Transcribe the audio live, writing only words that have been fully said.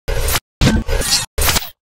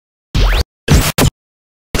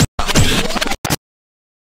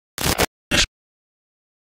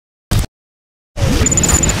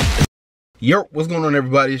Yo, what's going on,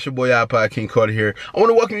 everybody? It's your boy iPodKingCarter here. I want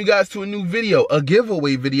to welcome you guys to a new video, a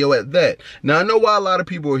giveaway video at that. Now, I know why a lot of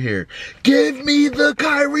people are here. Give me the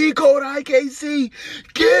KYRIE code, IKC.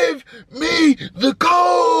 Give me the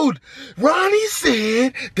code. Ronnie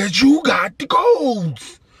said that you got the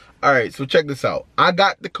codes. All right, so check this out. I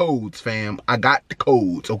got the codes, fam. I got the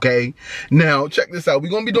codes, okay? Now, check this out.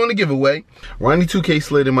 We're going to be doing a giveaway. Ronnie2K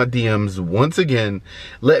slid in my DMs once again,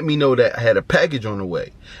 let me know that I had a package on the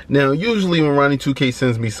way. Now, usually when Ronnie2K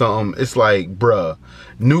sends me something, it's like, bruh,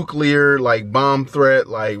 nuclear, like bomb threat,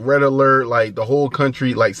 like red alert, like the whole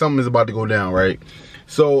country, like something is about to go down, right?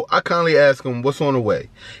 So I kindly ask him, what's on the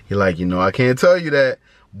way? He like, you know, I can't tell you that,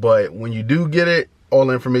 but when you do get it, all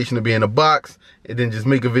the information will be in a box, and then just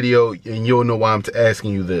make a video and you'll know why I'm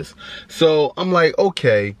asking you this. So I'm like,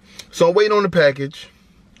 okay. So I'm waiting on the package.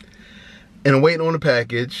 And I'm waiting on the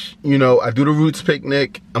package. You know, I do the Roots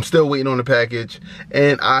picnic. I'm still waiting on the package.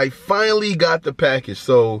 And I finally got the package.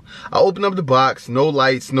 So I opened up the box. No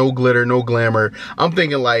lights, no glitter, no glamour. I'm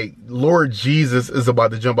thinking like, Lord Jesus is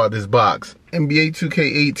about to jump out this box. NBA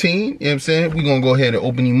 2K18, you know what I'm saying? We're going to go ahead and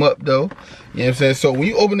open him up though. You know what I'm saying? So when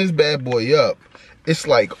you open this bad boy up, it's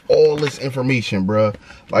like all this information, bruh.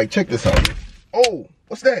 Like, check this out. Oh,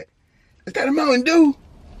 what's that? Is that a Mountain Dew?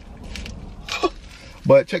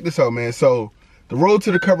 But check this out, man. So, the road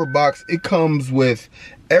to the cover box, it comes with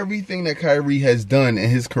everything that KYRIE has done in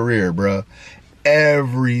his career, bruh.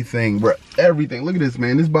 Everything, bruh. Everything. Look at this,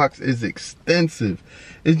 man. This box is extensive.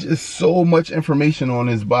 It's just so much information on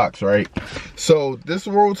this box, right? So, this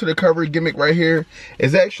road to the cover gimmick right here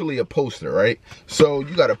is actually a poster, right? So,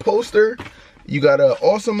 you got a poster. You got an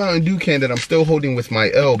awesome Mountain Dew can that I'm still holding with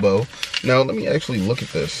my elbow. Now, let me actually look at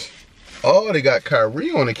this. Oh, they got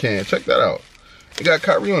KYRIE on the can. Check that out. They got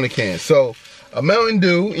KYRIE on the can. So, a Mountain Dew,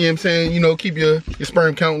 you know what I'm saying? You know, keep your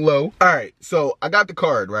sperm count low. All right, so I got the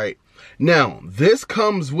card, right? Now, this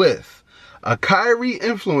comes with a KYRIE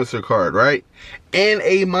influencer card, right? And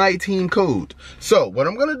a MyTEAM code. So, what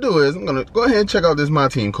I'm going to do is I'm going to go ahead and check out this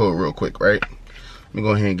MyTEAM code real quick, right? Let me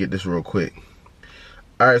go ahead and get this real quick.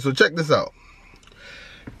 All right, so check this out.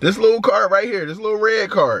 This little card right here, this little red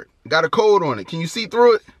card, got a code on it. Can you see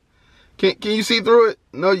through it? Can you see through it?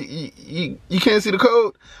 No, you can't see the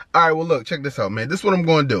code? All right, well, look, check this out, man. This is what I'm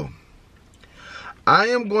going to do. I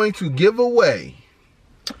am going to give away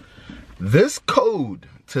this code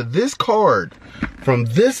to this card from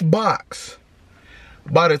this box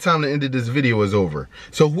by the time the end of this video is over.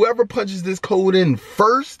 So whoever punches this code in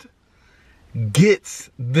first gets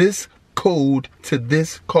this code to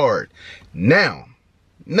this card. Now,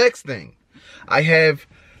 next thing, I have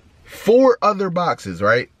 4 other boxes,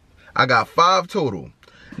 right? I got 5 total.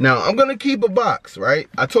 Now, I'm going to keep a box, right?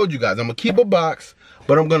 I told you guys, I'm going to keep a box,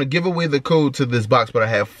 but I'm going to give away the code to this box, but I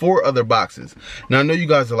have 4 other boxes. Now, I know you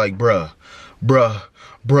guys are like, bruh,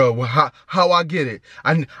 how I get it?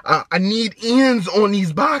 I need ends on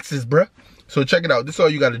these boxes, bruh. So check it out. This is all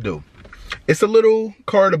you got to do. It's a little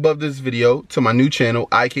card above this video to my new channel,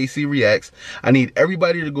 IKC Reacts. I need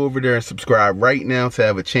everybody to go over there and subscribe right now to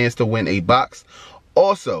have a chance to win a box.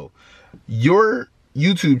 Also, your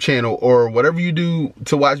YouTube channel or whatever you do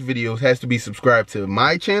to watch videos has to be subscribed to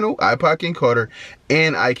my channel, iPodKingCarter,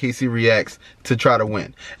 and IKC Reacts to try to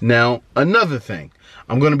win. Now, another thing,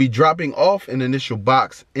 I'm going to be dropping off an initial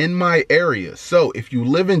box in my area. So, if you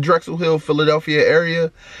live in Drexel Hill, Philadelphia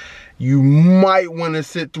area, you might want to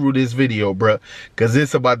sit through this video, bruh, because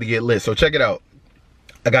it's about to get lit. So check it out.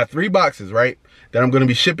 I got 3 boxes, right, that I'm going to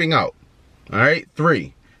be shipping out. All right,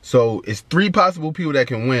 3. So it's 3 possible people that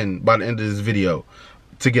can win by the end of this video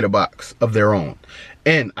to get a box of their own.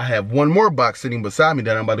 And I have 1 more box sitting beside me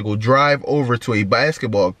that I'm about to go drive over to a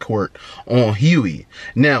basketball court on Huey.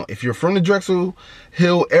 Now, if you're from the Drexel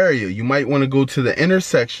Hill area, you might want to go to the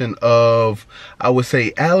intersection of, I would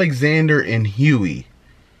say, Alexander and Huey.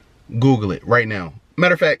 Google it right now.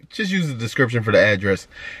 Matter of fact, just use the description for the address.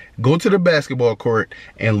 Go to the basketball court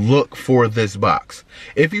and look for this box.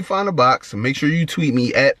 If you find a box, make sure you tweet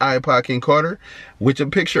me at iPodKingCarter with a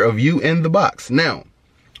picture of you in the box. Now,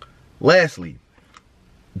 lastly,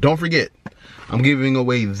 don't forget, I'm giving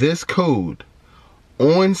away this code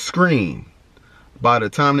on screen by the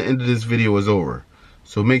time the end of this video is over.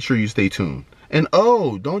 So make sure you stay tuned. And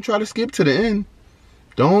oh, don't try to skip to the end.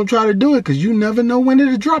 Don't try to do it, because you never know when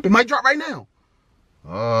it'll drop. It might drop right now.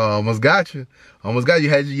 Oh, almost got you. Almost got you.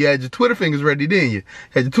 You had your Twitter fingers ready, didn't you?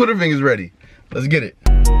 Had your Twitter fingers ready. Let's get it.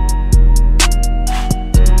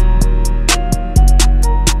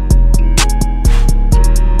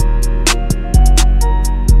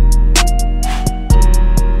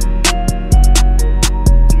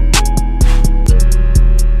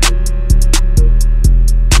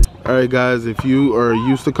 Alright guys, if you are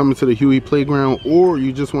used to coming to the Huey playground or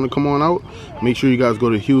you just want to come on out, make sure you guys go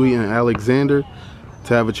to Huey and Alexander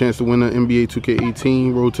to have a chance to win the NBA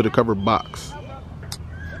 2K18 Road to the Cover box.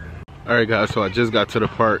 Alright guys, so I just got to the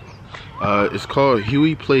park. It's called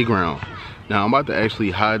Huey Playground. Now I'm about to actually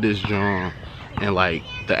hide this joint in like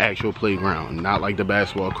the actual playground, not like the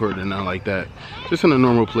basketball court and nothing like that. Just in a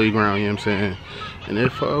normal playground, you know what I'm saying? And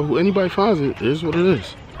if anybody finds it, it is what it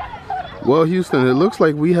is. Well, Houston, it looks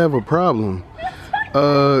like we have a problem.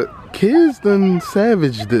 Kids done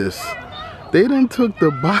savaged this. They done took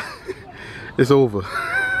the box. It's over.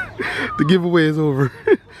 The giveaway is over.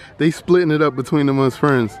 They splitting it up between them as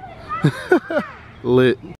friends.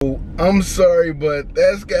 Lit. I'm sorry, but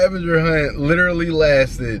that scavenger hunt literally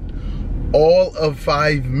lasted all of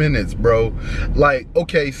 5 minutes, bro. Like,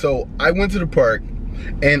 okay, so I went to the park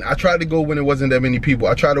and I tried to go when there wasn't that many people.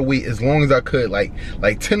 I tried to wait as long as I could. Like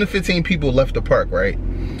 10 to 15 people left the park, right?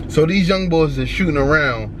 So these young boys are shooting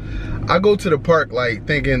around. I go to the park like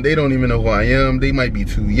thinking they don't even know who I am. They might be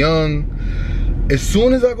too young. As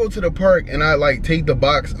soon as I go to the park and I like take the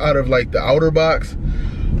box out of like the outer box,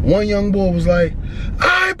 one young boy was like,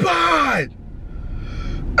 iPod!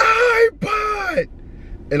 iPod!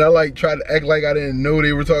 And I like tried to act like I didn't know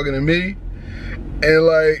they were talking to me. And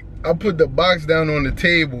like, I put the box down on the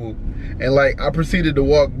table and like, I proceeded to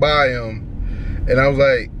walk by him. And I was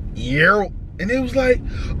like, yeah. And it was like,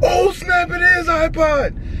 oh snap, it is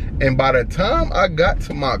iPod. And by the time I got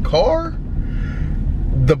to my car,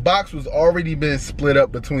 the box was already been split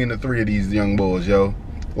up between the three of these young boys, yo.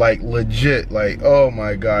 Like legit, like, oh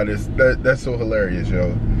my God, that's so hilarious,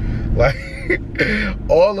 yo. Like,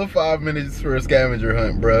 all of 5 minutes for a scavenger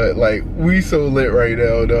hunt, bruh. Like, we so lit right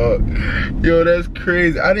now, dog. Yo, that's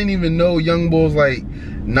crazy. I didn't even know young boys like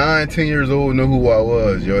 9, 10 years old knew who I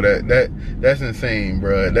was, yo. That's insane,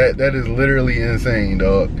 bruh. That is literally insane,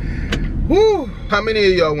 dog. Woo! How many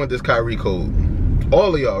of y'all want this KYRIE code?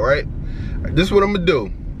 All of y'all, right? This is what I'm gonna do.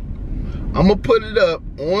 I'm gonna put it up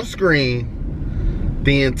on screen,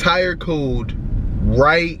 the entire code,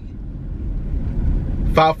 right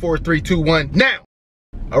 5, 4, 3, 2, 1 now.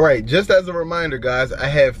 All right, just as a reminder, guys, I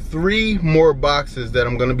have 3 more boxes that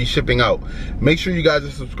I'm gonna be shipping out. Make sure you guys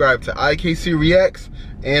are subscribed to KYRIE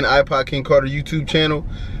and iPodKingCarter YouTube channel,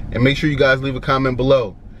 and make sure you guys leave a comment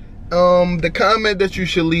below. The comment that you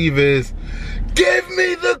should leave is, give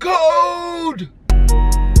me the code.